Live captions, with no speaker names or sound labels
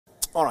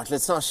All right,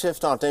 let's now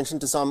shift our attention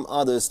to some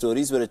other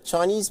stories where a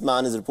Chinese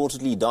man has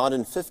reportedly died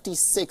and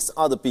 56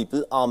 other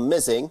people are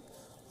missing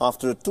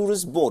after a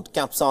tourist boat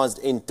capsized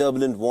in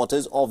turbulent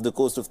waters off the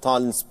coast of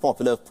Thailand's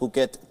popular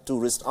Phuket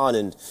tourist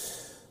island.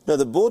 Now,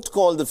 the boat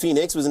called the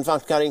Phoenix was in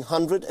fact carrying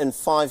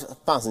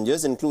 105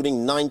 passengers,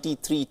 including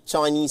 93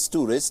 Chinese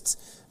tourists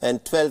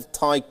and 12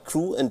 Thai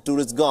crew and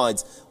tourist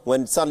guides,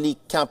 when it suddenly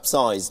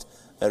capsized.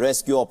 A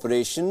rescue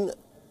operation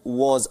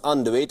was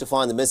underway to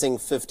find the missing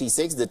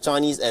 56. The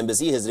Chinese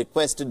embassy has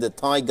requested the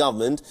Thai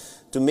government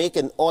to make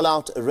an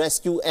all-out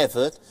rescue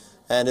effort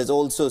and has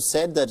also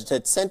said that it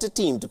had sent a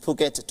team to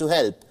Phuket to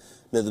help.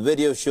 Now, the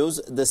video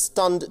shows the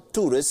stunned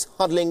tourists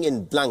huddling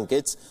in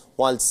blankets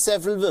while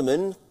several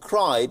women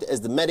cried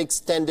as the medics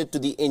tended to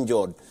the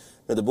injured.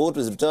 Now, the boat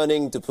was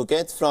returning to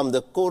Phuket from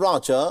the Koh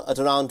Racha at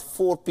around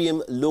 4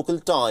 p.m. local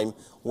time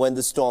when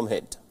the storm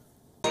hit.